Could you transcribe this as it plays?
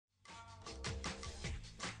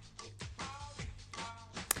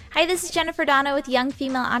Hi, this is Jennifer Donna with Young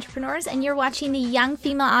Female Entrepreneurs, and you're watching the Young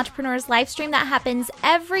Female Entrepreneurs live stream that happens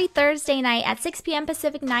every Thursday night at 6 p.m.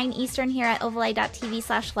 Pacific, 9 Eastern here at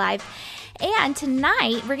ovaleye.tv/live. And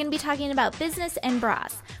tonight, we're going to be talking about business and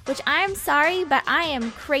bras, which I'm sorry, but I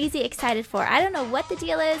am crazy excited for. I don't know what the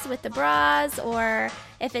deal is with the bras, or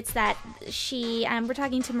if it's that we're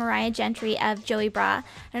talking to Mariah Gentry of JoeyBra. I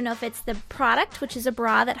don't know if it's the product, which is a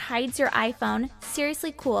bra that hides your iPhone.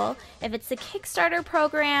 Seriously cool. If it's the Kickstarter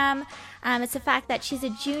program, it's the fact that she's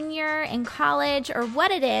a junior in college, or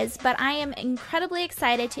what it is, but I am incredibly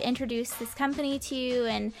excited to introduce this company to you,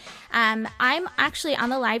 and I'm actually on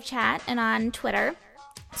the live chat and on Twitter.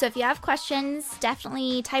 So if you have questions,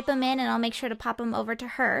 definitely type them in and I'll make sure to pop them over to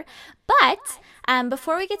her. But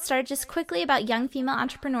before we get started, just quickly about Young Female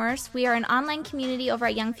Entrepreneurs. We are an online community over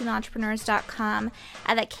at youngfemaleentrepreneurs.com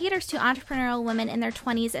that caters to entrepreneurial women in their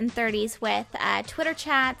 20s and 30s with Twitter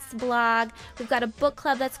chats, blog. We've got a book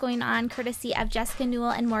club that's going on courtesy of Jessica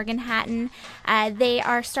Newell and Morgan Hatton. They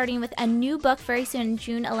are starting with a new book very soon,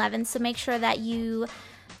 June 11th, so make sure that you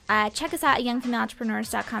check us out at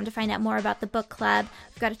youngfemaleentrepreneurs.com to find out more about the book club.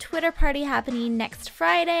 We've got a Twitter party happening next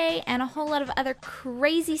Friday and a whole lot of other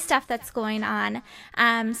crazy stuff that's going on.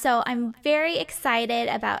 So I'm very excited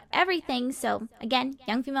about everything. So again,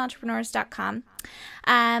 youngfemaleentrepreneurs.com.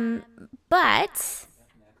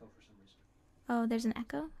 Oh, there's an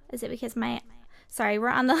echo? Is it because sorry, we're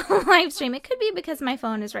on the live stream. It could be because my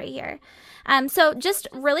phone is right here. So just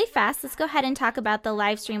really fast, let's go ahead and talk about the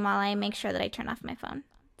live stream while I make sure that I turn off my phone.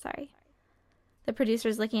 Sorry. The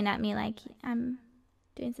producer's looking at me like I'm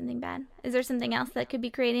doing something bad. Is there something else that could be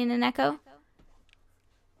creating an echo?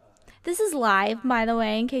 This is live, by the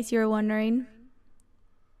way, in case you were wondering.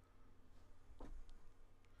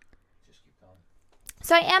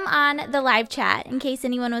 So I am on the live chat, in case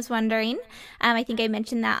anyone was wondering. I think I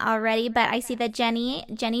mentioned that already, but I see that Jenny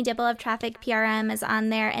Dibble of Traffic PRM is on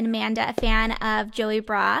there, and Amanda, a fan of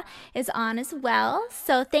JoeyBra, is on as well.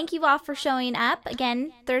 So thank you all for showing up.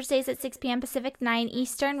 Again, Thursdays at 6 p.m. Pacific, 9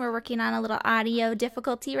 Eastern. We're working on a little audio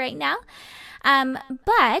difficulty right now.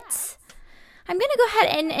 But I'm going to go ahead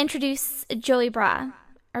and introduce JoeyBra.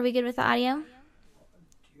 Are we good with the audio? Are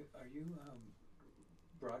you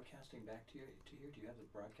broadcasting back to here? Do you have the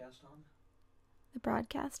broadcast on? The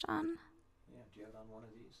broadcast on? Yeah. Do you have it on one of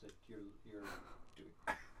these that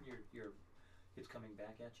it's coming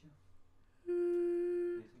back at you?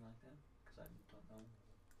 Anything like that? Because I don't know.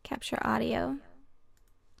 Capture audio. No,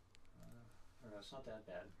 it's not that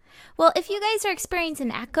bad. Well, if you guys are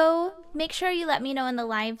experiencing echo, make sure you let me know in the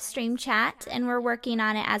live stream chat, and we're working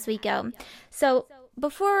on it as we go. So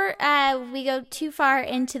before we go too far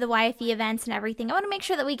into the YFE events and everything, I want to make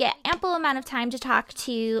sure that we get ample amount of time to talk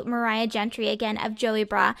to Mariah Gentry again of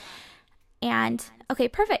JoeyBra. And, okay,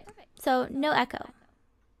 perfect. So no echo.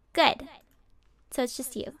 Good. So it's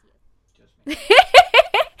just you. Just me.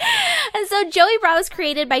 And so JoeyBra was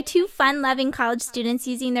created by two fun-loving college students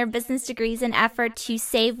using their business degrees in effort to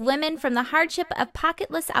save women from the hardship of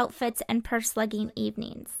pocketless outfits and purse-lugging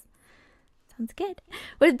evenings. Sounds good.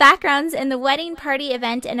 With backgrounds in the wedding, party,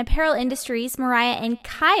 event, and apparel industries, Mariah and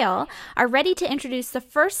Kyle are ready to introduce the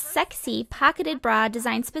first sexy pocketed bra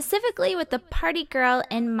designed specifically with the party girl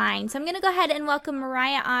in mind. So I'm going to go ahead and welcome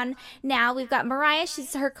Mariah on now. We've got Mariah.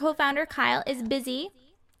 Her co-founder, Kyle, is busy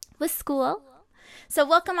with school. So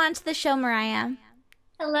welcome on to the show, Mariah.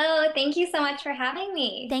 Hello, thank you so much for having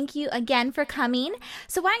me. Thank you again for coming.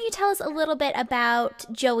 So why don't you tell us a little bit about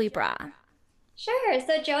JoeyBra? Sure,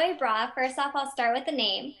 so JoeyBra, first off, I'll start with the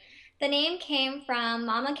name. The name came from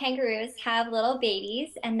mama kangaroos have little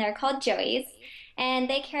babies, and they're called joeys, and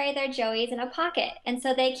they carry their joeys in a pocket. And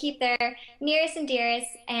so they keep their nearest and dearest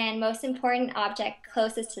and most important object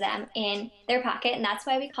closest to them in their pocket, and that's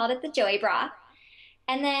why we called it the JoeyBra.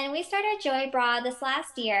 And then we started JoeyBra this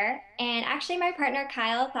last year, and actually my partner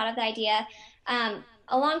Kyle thought of the idea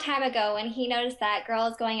a long time ago when he noticed that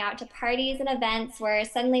girls going out to parties and events were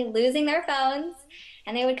suddenly losing their phones,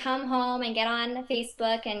 and they would come home and get on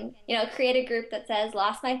Facebook and create a group that says,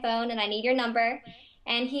 "Lost my phone and I need your number."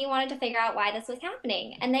 And he wanted to figure out why this was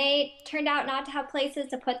happening. And they turned out not to have places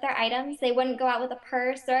to put their items. They wouldn't go out with a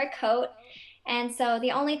purse or a coat. And so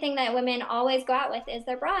the only thing that women always go out with is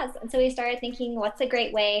their bras. And so we started thinking, what's a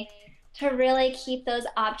great way to really keep those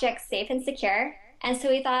objects safe and secure? And so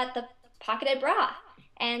we thought the pocketed bra.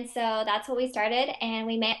 And so that's what we started. And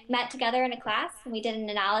we met together in a class, and we did an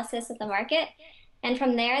analysis of the market. And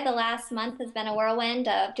from there, the last month has been a whirlwind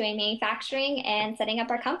of doing manufacturing and setting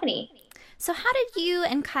up our company. So how did you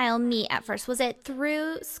and Kyle meet at first? Was it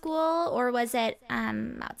through school, or was it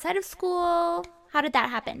outside of school? How did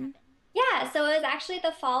that happen? Yeah, so it was actually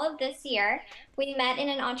the fall of this year. We met in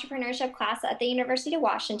an entrepreneurship class at the University of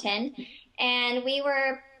Washington, and we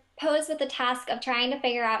were posed with the task of trying to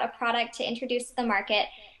figure out a product to introduce to the market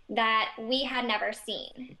that we had never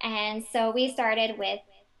seen. And so we started with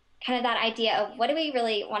kind of that idea of what do we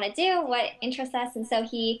really want to do, what interests us. And so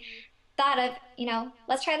he thought of,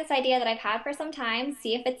 let's try this idea that I've had for some time,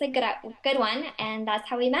 see if it's a good one, and that's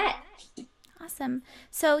how we met. Awesome.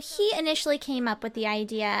 So he initially came up with the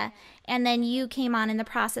idea, and then you came on in the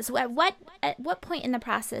process. At what point in the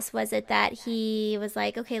process was it that he was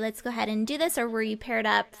like, okay, let's go ahead and do this, or were you paired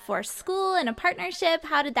up for school in a partnership?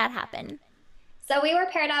 How did that happen? So we were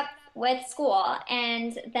paired up with school,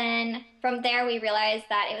 and then from there we realized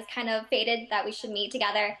that it was kind of fated that we should meet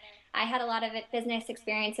together. I had a lot of business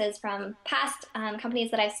experiences from past companies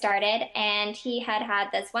that I've started, and he had had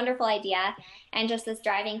this wonderful idea and just this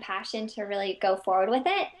driving passion to really go forward with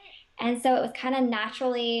it. And so it was kind of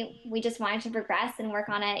naturally, we just wanted to progress and work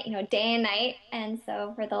on it, day and night. And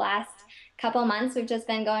so for the last couple months, we've just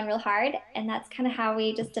been going real hard, and that's kind of how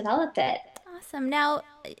we just developed it. Awesome. Now,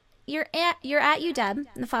 you're at UW,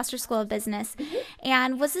 the Foster School of Business,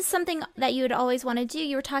 and was this something that you had always wanted to do?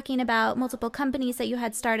 You were talking about multiple companies that you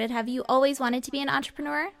had started. Have you always wanted to be an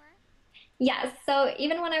entrepreneur? Yes, so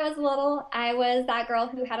even when I was little, I was that girl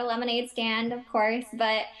who had a lemonade stand, of course,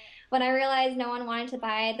 but when I realized no one wanted to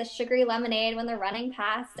buy the sugary lemonade when they're running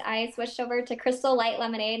past, I switched over to Crystal Light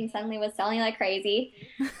lemonade and suddenly was selling like crazy.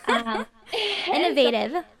 Um, and so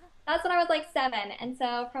Innovative. that's when I was like 7. And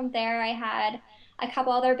so from there, I had a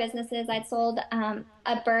couple other businesses. I'd sold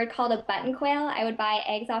a bird called a button quail. I would buy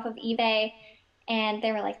eggs off of eBay, and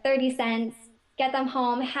they were like 30 cents. Get them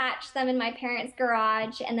home, hatch them in my parents'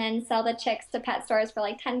 garage, and then sell the chicks to pet stores for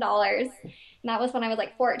like $10. And that was when I was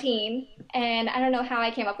like 14. And I don't know how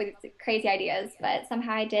I came up with these crazy ideas, but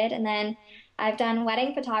somehow I did. And then I've done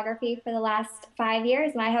wedding photography for the last 5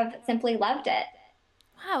 years, and I have simply loved it.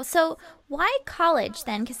 Wow. So why college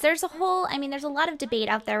then? Because there's a lot of debate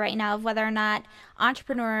out there right now of whether or not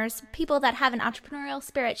entrepreneurs, people that have an entrepreneurial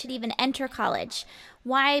spirit, should even enter college.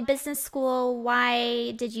 Why business school?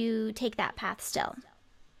 Why did you take that path still?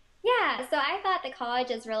 Yeah, so I thought the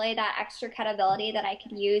college is really that extra credibility that I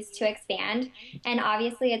could use to expand. And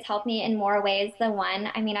obviously, it's helped me in more ways than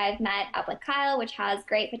one. I mean, I've met up with Kyle, which has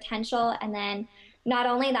great potential. And then not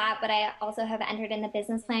only that, but I also have entered in the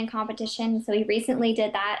business plan competition. So we recently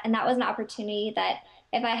did that. And that was an opportunity that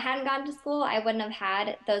if I hadn't gone to school, I wouldn't have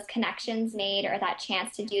had those connections made or that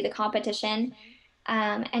chance to do the competition.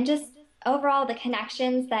 And just overall, the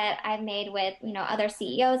connections that I've made with, other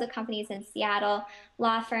CEOs of companies in Seattle,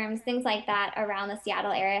 law firms, things like that around the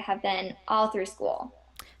Seattle area have been all through school.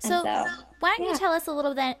 And So so, why don't you yeah. tell us a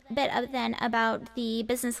little then about the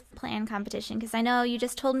business plan competition? Because I know you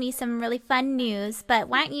just told me some really fun news, but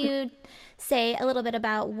why don't you say a little bit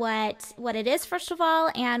about what it is first of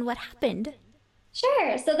all and what happened?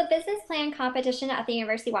 Sure. So the business plan competition at the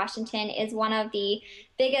University of Washington is one of the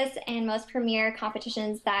biggest and most premier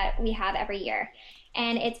competitions that we have every year.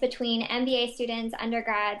 And it's between MBA students,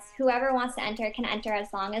 undergrads, whoever wants to enter can enter as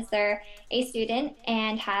long as they're a student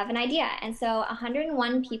and have an idea. And so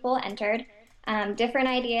 101 people entered, different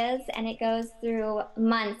ideas, and it goes through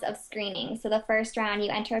months of screening. So the first round,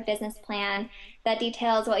 you enter a business plan that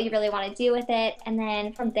details what you really want to do with it. And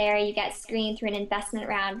then from there, you get screened through an investment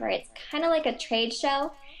round where it's kind of like a trade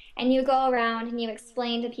show. And you go around and you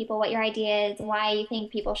explain to people what your idea is, why you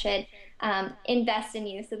think people should invest in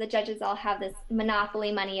you. So the judges all have this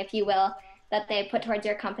monopoly money, if you will, that they put towards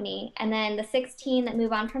your company. And then the 16 that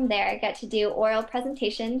move on from there get to do oral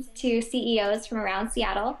presentations to CEOs from around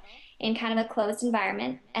Seattle in kind of a closed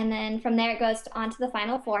environment. And then from there, it goes on to the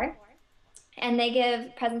final 4. And they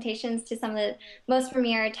give presentations to some of the most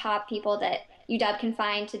premier top people that UW can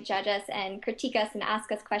find to judge us and critique us and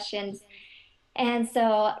ask us questions. And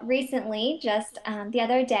so recently, just the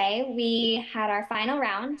other day, we had our final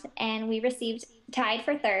round and we received tied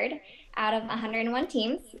for third out of 101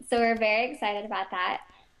 teams. So we're very excited about that.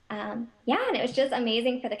 Yeah, and it was just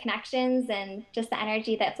amazing for the connections and just the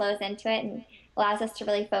energy that flows into it and allows us to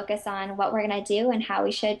really focus on what we're going to do and how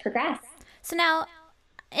we should progress. So now,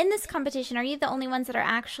 in this competition, are you the only ones that are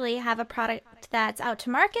actually have a product that's out to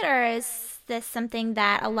market, or is this something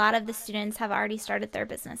that a lot of the students have already started their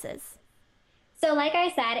businesses? So, like I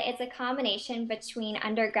said, it's a combination between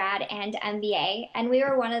undergrad and MBA, and we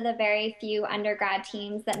were one of the very few undergrad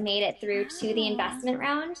teams that made it through to the Oh. investment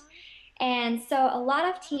round. And so, a lot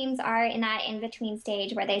of teams are in that in between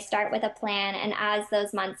stage where they start with a plan, and as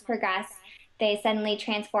those months progress, they suddenly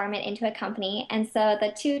transform it into a company. And so,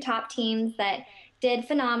 the 2 top teams that did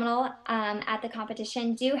phenomenal at the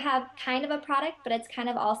competition, do have kind of a product, but it's kind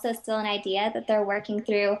of also still an idea that they're working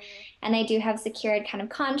through, and they do have secured kind of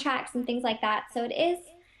contracts and things like that. So it is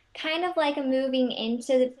kind of like a moving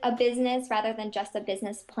into a business rather than just a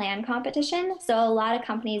business plan competition. So a lot of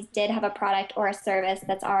companies did have a product or a service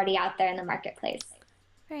that's already out there in the marketplace.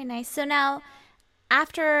 Very nice. So now,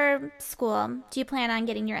 after school, do you plan on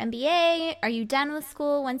getting your MBA? Are you done with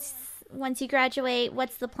school once you graduate?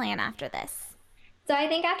 What's the plan after this? So I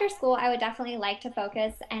think after school, I would definitely like to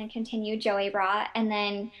focus and continue JoeyBra, and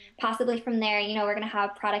then possibly from there, we're going to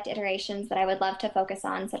have product iterations that I would love to focus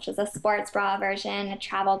on, such as a sports bra version, a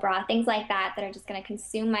travel bra, things like that that are just going to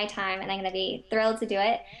consume my time, and I'm going to be thrilled to do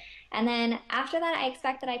it. And then after that, I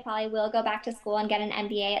expect that I probably will go back to school and get an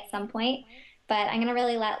MBA at some point, but I'm going to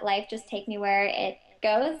really let life just take me where it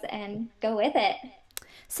goes and go with it.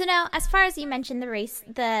 So now, as far as you mentioned the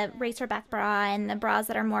racer back bra and the bras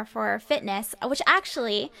that are more for fitness, which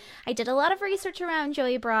actually I did a lot of research around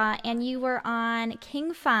JoeyBra, and you were on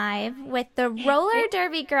King 5 with the roller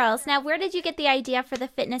derby girls. Now, where did you get the idea for the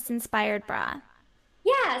fitness inspired bra?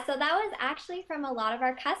 Yeah, so that was actually from a lot of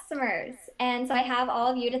our customers. And so I have all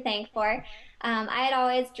of you to thank for. I had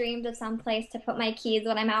always dreamed of some place to put my keys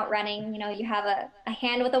when I'm out running. You have a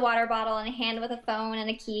hand with a water bottle and a hand with a phone and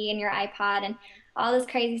a key and your iPod and all this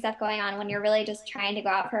crazy stuff going on when you're really just trying to go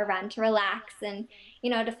out for a run to relax and,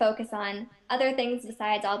 to focus on other things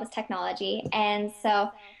besides all this technology. And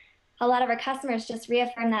so a lot of our customers just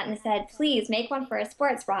reaffirmed that and said, please make one for a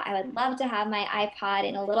sports bra. I would love to have my iPod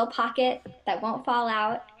in a little pocket that won't fall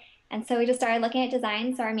out. And so we just started looking at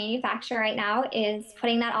design. So our manufacturer right now is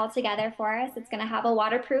putting that all together for us. It's going to have a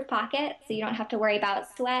waterproof pocket, so you don't have to worry about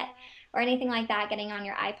sweat or anything like that getting on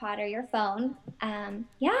your iPod or your phone.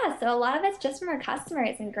 Yeah, so a lot of it's just from our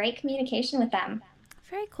customers and great communication with them.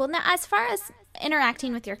 Very cool. Now, as far as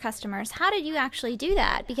interacting with your customers, how did you actually do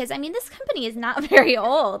that? Because, this company is not very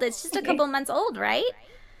old. It's just a couple months old, right?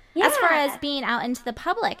 Yeah. As far as being out into the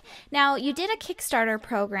public. Now, you did a Kickstarter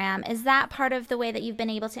program. Is that part of the way that you've been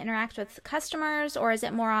able to interact with customers, or is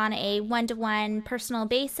it more on a one-to-one personal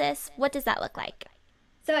basis? What does that look like?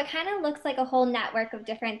 So it kind of looks like a whole network of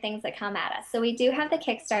different things that come at us. So we do have the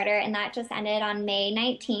Kickstarter, and that just ended on May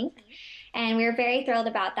 19th. And we were very thrilled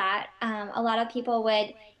about that. A lot of people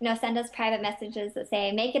would, send us private messages that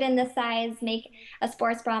say, make it in this size, make a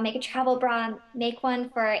sports bra, make a travel bra, make one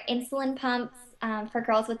for insulin pumps for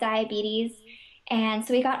girls with diabetes. And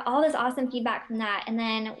so we got all this awesome feedback from that. And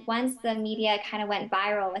then once the media kind of went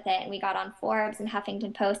viral with it, and we got on Forbes and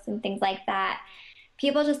Huffington Post and things like that,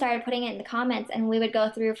 people just started putting it in the comments, and we would go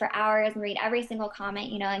through for hours and read every single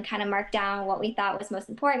comment, and kind of mark down what we thought was most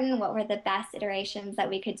important, what were the best iterations that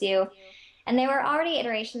we could do. And they were already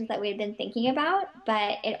iterations that we had been thinking about,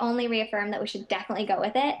 but it only reaffirmed that we should definitely go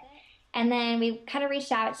with it. And then we kind of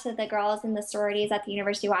reached out to the girls in the sororities at the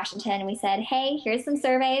University of Washington, and we said, hey, here's some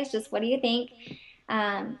surveys, just what do you think?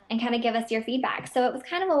 And kind of give us your feedback. So it was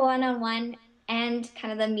kind of a one-on-one and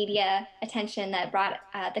kind of the media attention that brought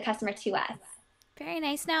the customer to us. Very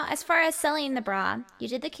nice. Now, as far as selling the bra, you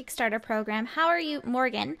did the Kickstarter program. How are you,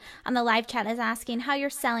 Morgan, on the live chat is asking how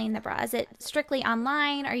you're selling the bra. Is it strictly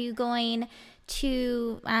online? Are you going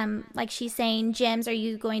to, like she's saying, gyms? Are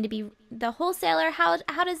you going to be the wholesaler? How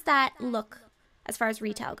does that look as far as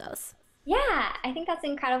retail goes? Yeah, I think that's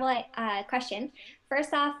an incredible question.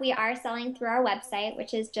 First off, we are selling through our website,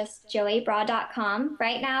 which is just joeybra.com.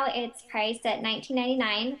 Right now, it's priced at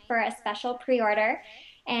 $19.99 for a special pre-order.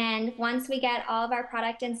 And once we get all of our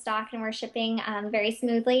product in stock and we're shipping very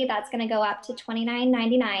smoothly, that's going to go up to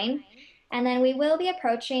 $29.99. And then we will be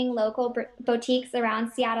approaching local boutiques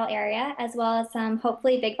around Seattle area, as well as some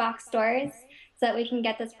hopefully big box stores, so that we can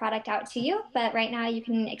get this product out to you. But right now you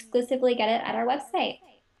can exclusively get it at our website.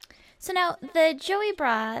 So now the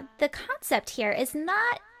JoeyBra, the concept here is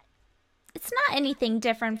it's not anything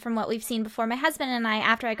different from what we've seen before. My husband and I,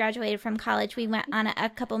 after I graduated from college, we went on a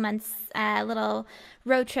couple months little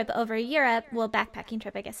road trip over Europe. Well, backpacking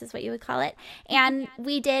trip, I guess is what you would call it. And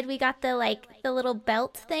we got the little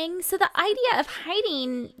belt thing. So the idea of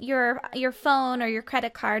hiding your phone or your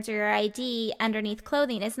credit cards or your ID underneath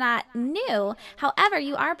clothing is not new. However,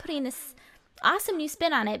 you are putting this awesome new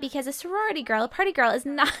spin on it, because a sorority girl, a party girl, is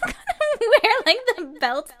not going to wear the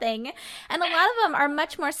belt thing. And a lot of them are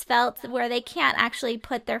much more svelte, where they can't actually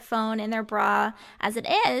put their phone in their bra as it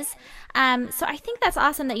is. So I think that's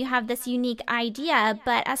awesome that you have this unique idea.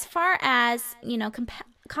 But as far as,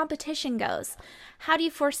 competition goes, how do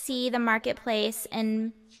you foresee the marketplace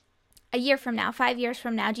in a year from now, 5 years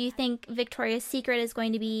from now? Do you think Victoria's Secret is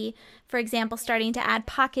going to be, for example, starting to add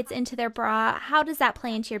pockets into their bra? How does that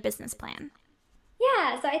play into your business plan?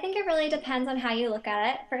 Yeah, so I think it really depends on how you look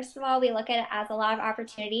at it. First of all, we look at it as a lot of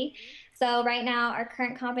opportunity. So right now, our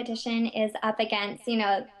current competition is up against,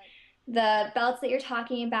 the belts that you're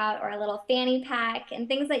talking about, or a little fanny pack, and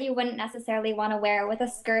things that you wouldn't necessarily want to wear with a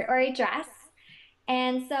skirt or a dress.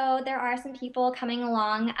 And so there are some people coming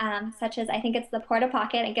along, such as I think it's the Porta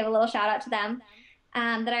Pocket, and give a little shout out to them,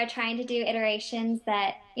 that are trying to do iterations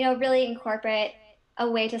that, really incorporate a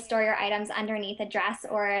way to store your items underneath a dress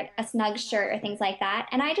or a snug shirt or things like that.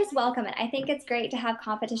 And I just welcome it. I think it's great to have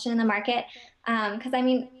competition in the market. Because I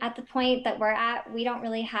mean, at the point that we're at, we don't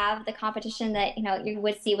really have the competition that, you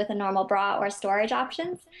would see with a normal bra or storage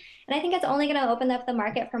options. And I think it's only going to open up the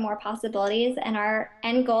market for more possibilities. And our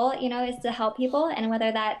end goal, is to help people. And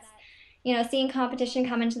whether that's, seeing competition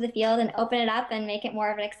come into the field and open it up and make it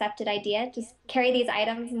more of an accepted idea, just carry these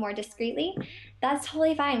items more discreetly, that's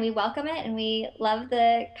totally fine. We welcome it and we love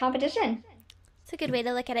the competition. It's a good way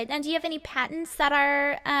to look at it. And do you have any patents that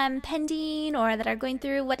are pending or that are going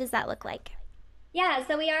through? What does that look like? Yeah,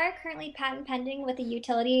 so we are currently patent pending with a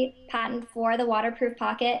utility patent for the waterproof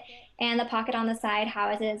pocket and the pocket on the side,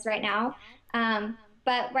 how it is right now.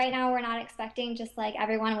 But right now, we're not expecting, just like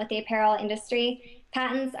everyone with the apparel industry,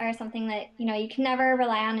 patents are something that you can never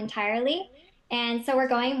rely on entirely. And so we're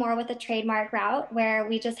going more with a trademark route where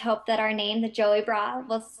we just hope that our name, the Joey Bra,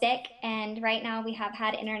 will stick. And right now, we have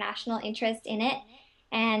had international interest in it.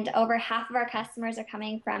 And over half of our customers are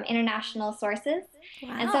coming from international sources.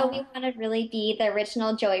 And so we Wow. want to really be the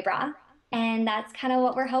original Joey Bra. And that's kind of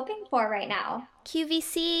what we're hoping for right now.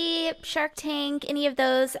 QVC, Shark Tank, any of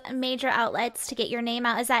those major outlets to get your name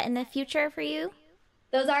out? Is that in the future for you?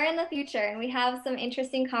 Those are in the future, and we have some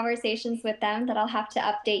interesting conversations with them that I'll have to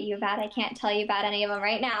update you about. I can't tell you about any of them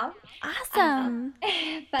right now. Um, Awesome.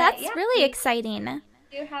 but That's yeah, really we exciting.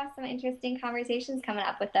 do have some interesting conversations coming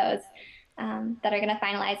up with those that are going to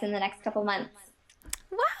finalize in the next couple months.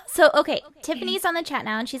 Wow. So, okay, Tiffany's on the chat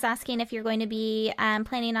now, and she's asking if you're going to be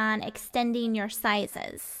planning on extending your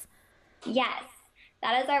sizes. Yes,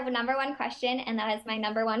 that is our number one question, and that is my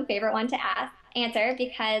number one favorite one to answer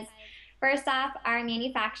because first off, our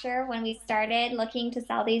manufacturer, when we started looking to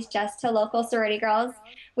sell these just to local sorority girls,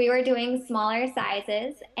 we were doing smaller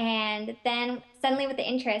sizes, and then suddenly with the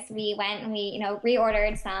interest, we went and we,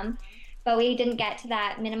 reordered some, but we didn't get to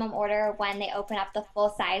that minimum order when they open up the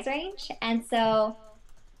full size range, and so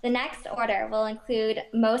the next order will include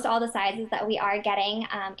most all the sizes that we are getting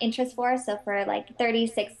interest for. So for like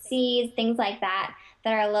 36Cs, things like that,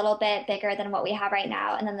 that are a little bit bigger than what we have right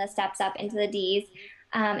now. And then the steps up into the Ds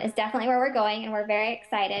is definitely where we're going. And we're very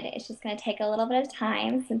excited. It's just going to take a little bit of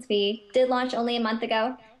time since we did launch only a month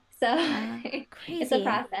ago. So it's a Crazy.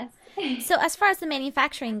 process. So, as far as the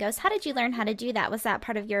manufacturing goes, how did you learn how to do that? Was that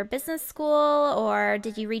part of your business school or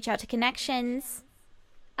did you reach out to connections?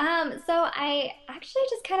 So I actually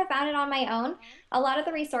just kind of found it on my own. A lot of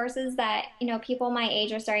the resources that, people my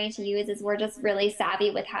age are starting to use is we're just really savvy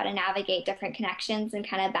with how to navigate different connections and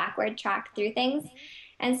kind of backward track through things.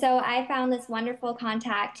 And so I found this wonderful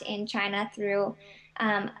contact in China through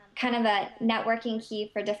kind of a networking key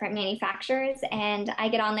for different manufacturers. And I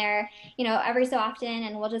get on there, every so often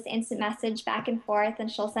and we'll just instant message back and forth and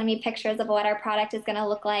she'll send me pictures of what our product is going to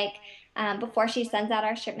look like before she sends out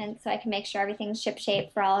our shipments so I can make sure everything's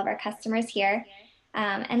ship-shape for all of our customers here.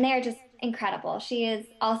 And they're just incredible. She is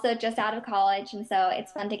also just out of college, and so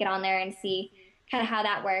it's fun to get on there and see kind of how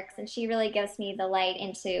that works. And she really gives me the light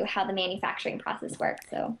into how the manufacturing process works.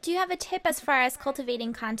 So, Do you have a tip as far as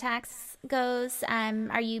cultivating contacts goes?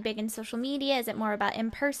 Are you big in social media? Is it more about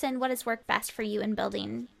in person? What has worked best for you in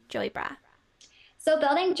building JoeyBra? so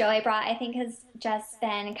building JoeyBra, I think, has just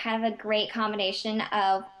been kind of a great combination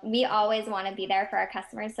of we always want to be there for our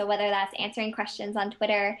customers. So whether that's answering questions on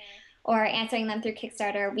Twitter or answering them through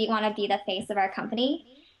Kickstarter, we want to be the face of our company.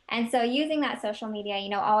 And so using that social media,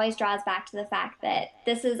 always draws back to the fact that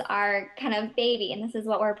this is our kind of baby and this is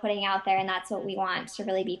what we're putting out there and that's what we want to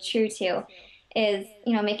really be true to is,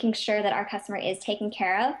 making sure that our customer is taken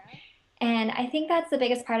care of. And I think that's the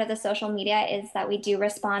biggest part of the social media is that we do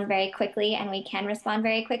respond very quickly and we can respond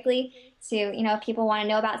very quickly to, if people want to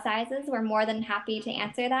know about sizes, we're more than happy to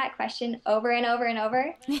answer that question over and over and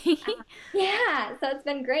over. Yeah, so it's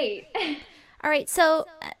been great. All right, so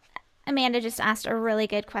Amanda just asked a really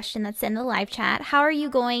good question that's in the live chat. How are you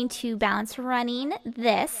going to balance running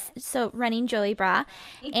running JoeyBra,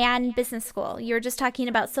 and business school? You were just talking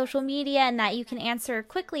about social media and that you can answer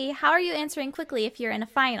quickly. How are you answering quickly if you're in a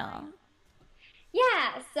final?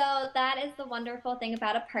 Yeah, so that is the wonderful thing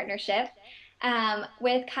about a partnership.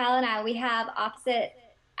 With Kyle and I, we have opposite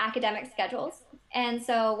academic schedules. And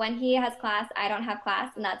so when he has class, I don't have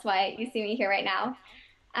class, and that's why you see me here right now.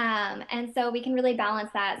 And so we can really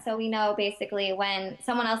balance that. So we know basically when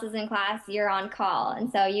someone else is in class, you're on call.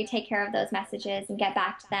 And so you take care of those messages and get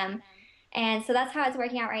back to them. And so that's how it's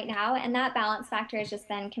working out right now. And that balance factor has just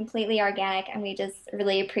been completely organic. And we just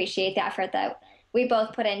really appreciate the effort that we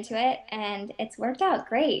both put into it. And it's worked out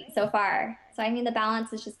great so far. So, I mean, the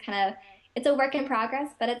balance is just kind of, it's a work in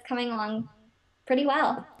progress, but it's coming along pretty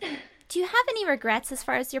well. Do you have any regrets as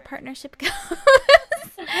far as your partnership goes?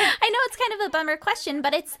 I know it's kind of a bummer question,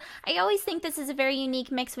 but I always think this is a very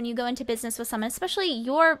unique mix when you go into business with someone, especially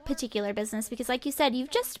your particular business, because like you said,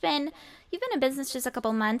 you've been in business just a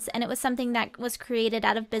couple months, and it was something that was created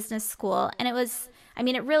out of business school, and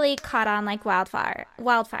it really caught on like wildfire,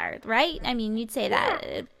 right? I mean, you'd say that.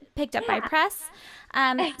 It picked up by press.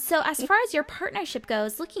 So as far as your partnership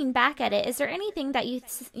goes, looking back at it, is there anything that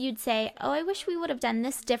you'd say, oh, I wish we would have done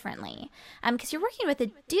this differently? Because you're working with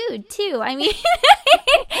a dude too. I mean,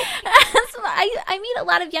 so I meet a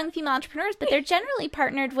lot of young female entrepreneurs, but they're generally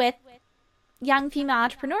partnered with young female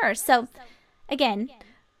entrepreneurs. So again,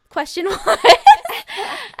 question one.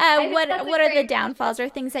 What are the downfalls or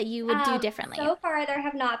things that you would do differently? So far, there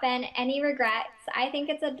have not been any regrets. I think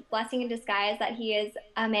it's a blessing in disguise that he is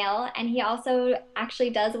a male, and he also actually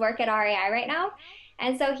does work at REI right now.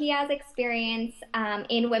 And so he has experience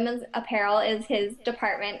in women's apparel is his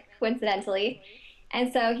department, coincidentally.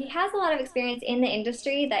 And so he has a lot of experience in the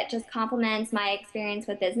industry that just complements my experience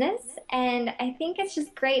with business. And I think it's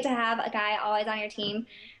just great to have a guy always on your team.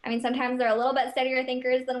 I mean, sometimes they're a little bit steadier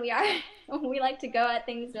thinkers than we are. We like to go at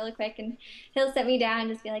things really quick, and he'll sit me down and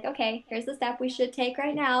just be like, okay, here's the step we should take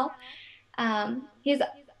right now. He's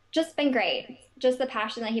just been great. Just the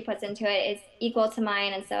passion that he puts into it is equal to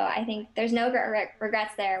mine. And so I think there's no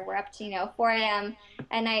regrets there. We're up to, 4 a.m.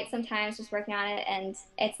 at night sometimes just working on it. And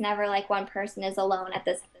it's never like one person is alone at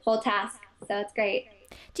this whole task. So it's great.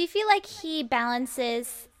 Do you feel like he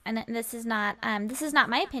balances, and this is not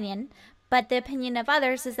my opinion, but the opinion of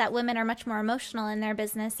others is that women are much more emotional in their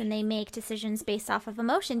business and they make decisions based off of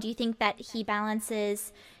emotion. Do you think that he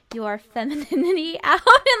balances your femininity out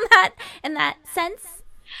in that sense?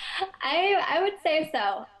 I would say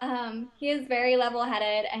so. He is very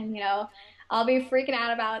level-headed, and I'll be freaking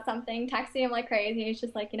out about something, texting him like crazy. He's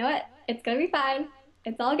just like, you know what? It's gonna be fine.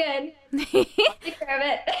 It's all good. I'll take care of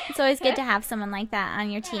it. It's always good to have someone like that on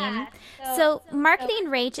your team. Yeah, So Marketing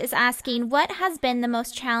Rach is asking, what has been the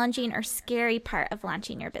most challenging or scary part of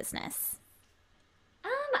launching your business?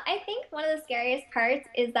 I think one of the scariest parts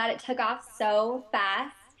is that it took off so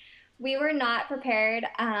fast. We were not prepared,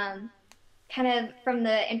 kind of from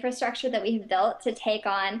the infrastructure that we have built to take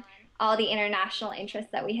on all the international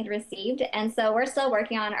interest that we had received. And so we're still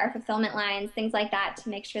working on our fulfillment lines, things like that, to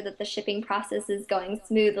make sure that the shipping process is going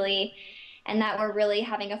smoothly and that we're really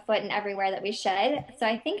having a foot in everywhere that we should. So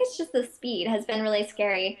I think it's just the speed has been really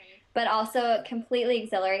scary, but also completely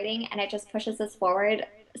exhilarating, and it just pushes us forward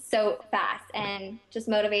so fast and just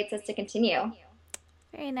motivates us to continue.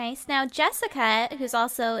 Very nice. Now, Jessica, who's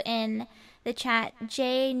also in the chat,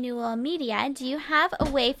 J Newell Media, do you have a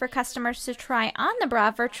way for customers to try on the bra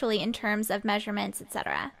virtually in terms of measurements,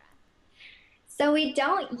 etc.? So we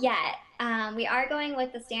don't yet. We are going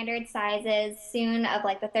with the standard sizes soon of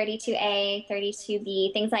like the 32A,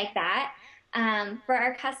 32B, things like that. For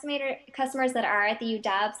our customers that are at the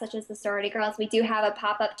UW, such as the sorority girls, we do have a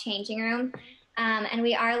pop-up changing room. And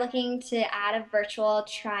we are looking to add a virtual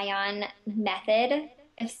try-on method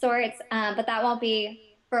of sorts, but that won't be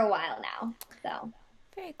for a while now. So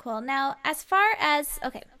very cool. Now, as far as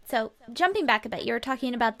so jumping back a bit, you were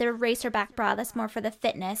talking about the racerback bra. That's more for the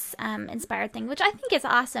fitness inspired thing, which I think is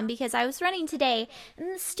awesome, because I was running today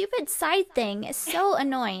and the stupid side thing is so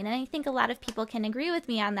annoying, and I think a lot of people can agree with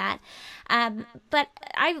me on that. But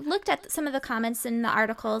I looked at some of the comments in the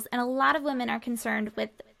articles, and a lot of women are concerned with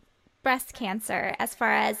breast cancer as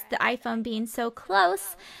far as the iPhone being so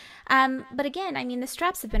close. But again, I mean, the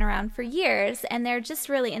straps have been around for years, and they're just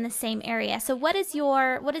really in the same area. So what is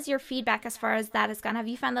your feedback as far as that has gone? Have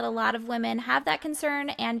you found that a lot of women have that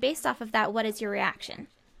concern? And based off of that, what is your reaction?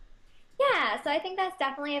 Yeah, so I think that's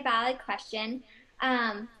definitely a valid question.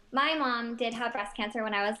 My mom did have breast cancer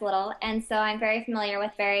when I was little, and so I'm very familiar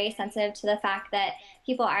with, very sensitive to the fact that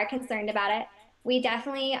people are concerned about it. We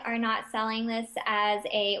definitely are not selling this as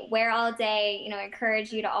a wear all day,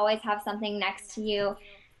 encourage you to always have something next to you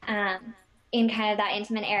in kind of that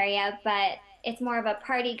intimate area, but it's more of a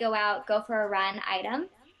party, go out, go for a run item.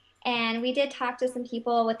 And we did talk to some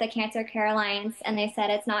people with the Cancer Care Alliance, and they said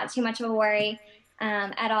it's not too much of a worry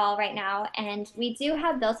at all right now. And we do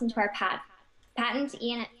have built into our patent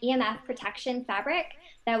EMF protection fabric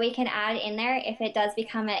that we can add in there if it does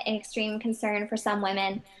become an extreme concern for some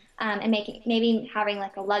women, and maybe having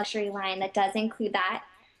like a luxury line that does include that.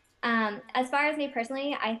 As far as me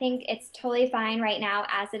personally, I think it's totally fine right now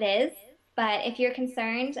as it is. But if you're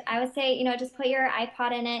concerned, I would say, just put your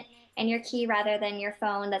iPod in it and your key rather than your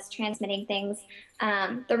phone that's transmitting things.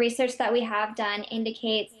 The research that we have done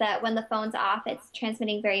indicates that when the phone's off, it's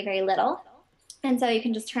transmitting very, very little. And so you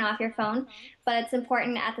can just turn off your phone. But it's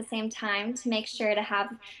important at the same time to make sure to have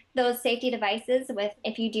those safety devices with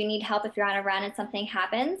if you do need help, if you're on a run and something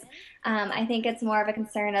happens. I think it's more of a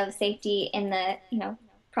concern of safety in the,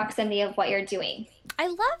 proximity of what you're doing. I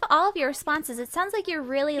love all of your responses. It sounds like you're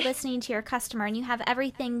really listening to your customer and you have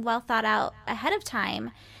everything well thought out ahead of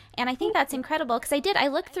time. And I think that's incredible because I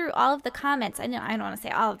looked through all of the comments. I know I don't want to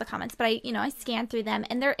say all of the comments, but I scanned through them,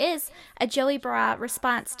 and there is a JoeyBra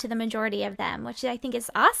response to the majority of them, which I think is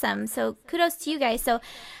awesome. So kudos to you guys. So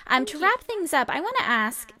to wrap things up, I want to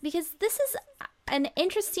ask, because this is an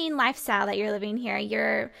interesting lifestyle that you're living here.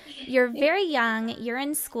 You're very young, you're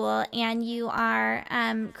in school, and you are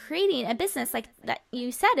creating a business like that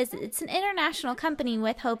you said it's an international company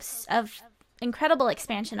with hopes of incredible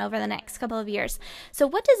expansion over the next couple of years. So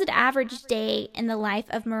what does an average day in the life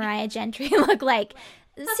of Mariah Gentry look like?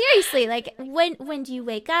 Seriously, like when do you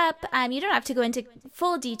wake up? You don't have to go into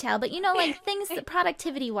full detail, but like things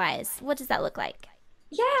productivity wise, what does that look like?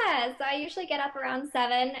 Yeah, so I usually get up around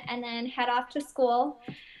 7 and then head off to school.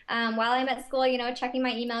 While I'm at school, checking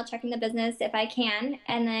my email, checking the business if I can,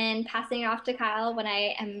 and then passing it off to Kyle when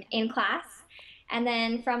I am in class. And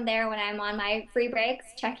then from there, when I'm on my free breaks,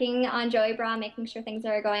 checking on JoeyBra, making sure things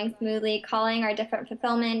are going smoothly, calling our different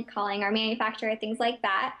fulfillment, calling our manufacturer, things like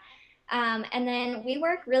that. And then we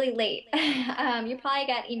work really late. You probably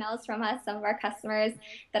get emails from us, some of our customers,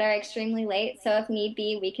 that are extremely late. So if need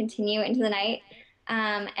be, we continue into the night.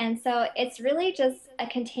 And so it's really just a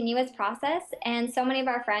continuous process. And so many of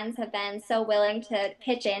our friends have been so willing to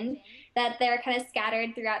pitch in that they're kind of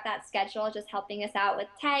scattered throughout that schedule, just helping us out with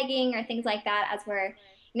tagging or things like that as we're,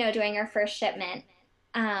 doing our first shipment.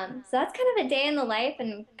 So that's kind of a day in the life,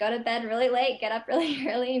 and go to bed really late, get up really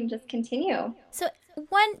early, and just continue. So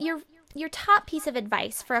your top piece of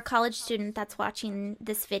advice for a college student that's watching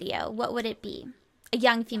this video, what would it be? A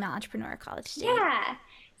young female entrepreneur college student. Yeah.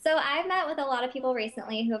 So I've met with a lot of people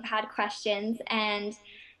recently who have had questions, and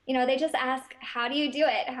they just ask, how do you do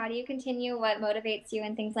it? How do you continue? What motivates you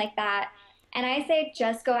and things like that? And I say,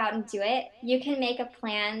 just go out and do it. You can make a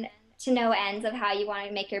plan to no ends of how you want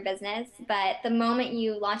to make your business, but the moment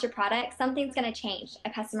you launch a product, something's going to change. A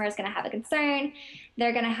customer is going to have a concern.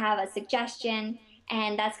 They're going to have a suggestion,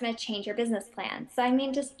 and that's going to change your business plan.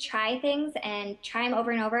 So, just try things and try them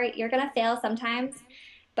over and over. You're going to fail sometimes,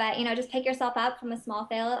 but, just pick yourself up from a small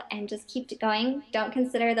fail and just keep going. Don't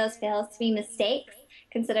consider those fails to be mistakes.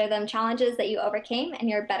 Consider them challenges that you overcame and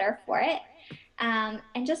you're better for it.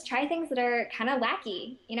 And just try things that are kind of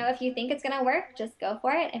wacky. If you think it's going to work, just go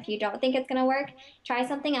for it. If you don't think it's going to work, try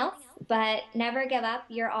something else, but never give up.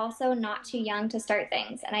 You're also not too young to start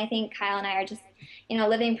things. And I think Kyle and I are just,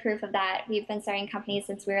 living proof of that. We've been starting companies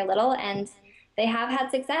since we were little, and they have had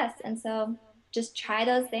success. And so just try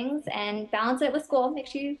those things and balance it with school. Make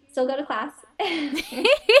sure you still go to class.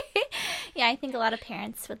 Yeah, I think a lot of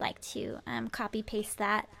parents would like to copy paste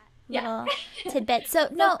that little tidbit. So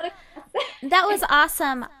no, that was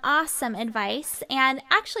awesome advice. And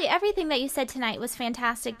actually everything that you said tonight was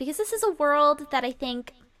fantastic, because this is a world that I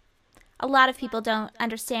think a lot of people don't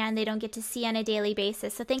understand. They don't get to see on a daily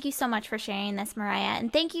basis. So thank you so much for sharing this, Mariah.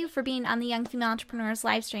 And thank you for being on the Young Female Entrepreneurs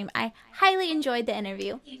live stream. I highly enjoyed the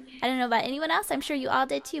interview. I don't know about anyone else. I'm sure you all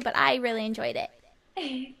did too, but I really enjoyed it.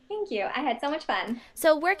 Thank you. I had so much fun.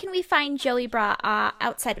 So where can we find JoeyBra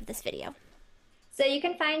outside of this video? So you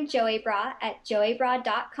can find JoeyBra at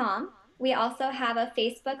joeybra.com. We also have a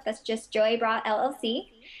Facebook that's just JoeyBra LLC.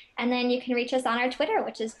 And then you can reach us on our Twitter,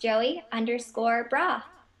 which is Joey_Bra.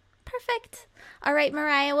 Perfect. All right,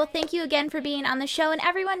 Mariah. Well, thank you again for being on the show. And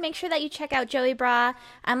everyone, make sure that you check out JoeyBra.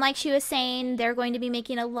 Like she was saying, they're going to be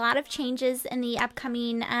making a lot of changes in the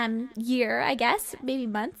upcoming year, I guess. Maybe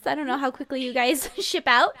months. I don't know how quickly you guys ship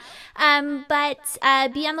out. But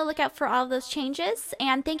be on the lookout for all of those changes.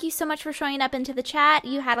 And thank you so much for showing up into the chat.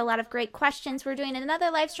 You had a lot of great questions. We're doing another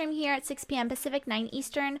live stream here at 6 p.m. Pacific, 9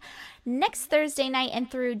 Eastern, next Thursday night and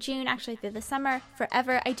through June, actually through the summer,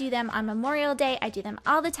 forever. I do them on Memorial Day. I do them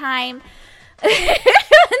all the time.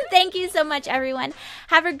 Thank you so much, everyone.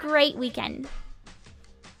 Have a great weekend.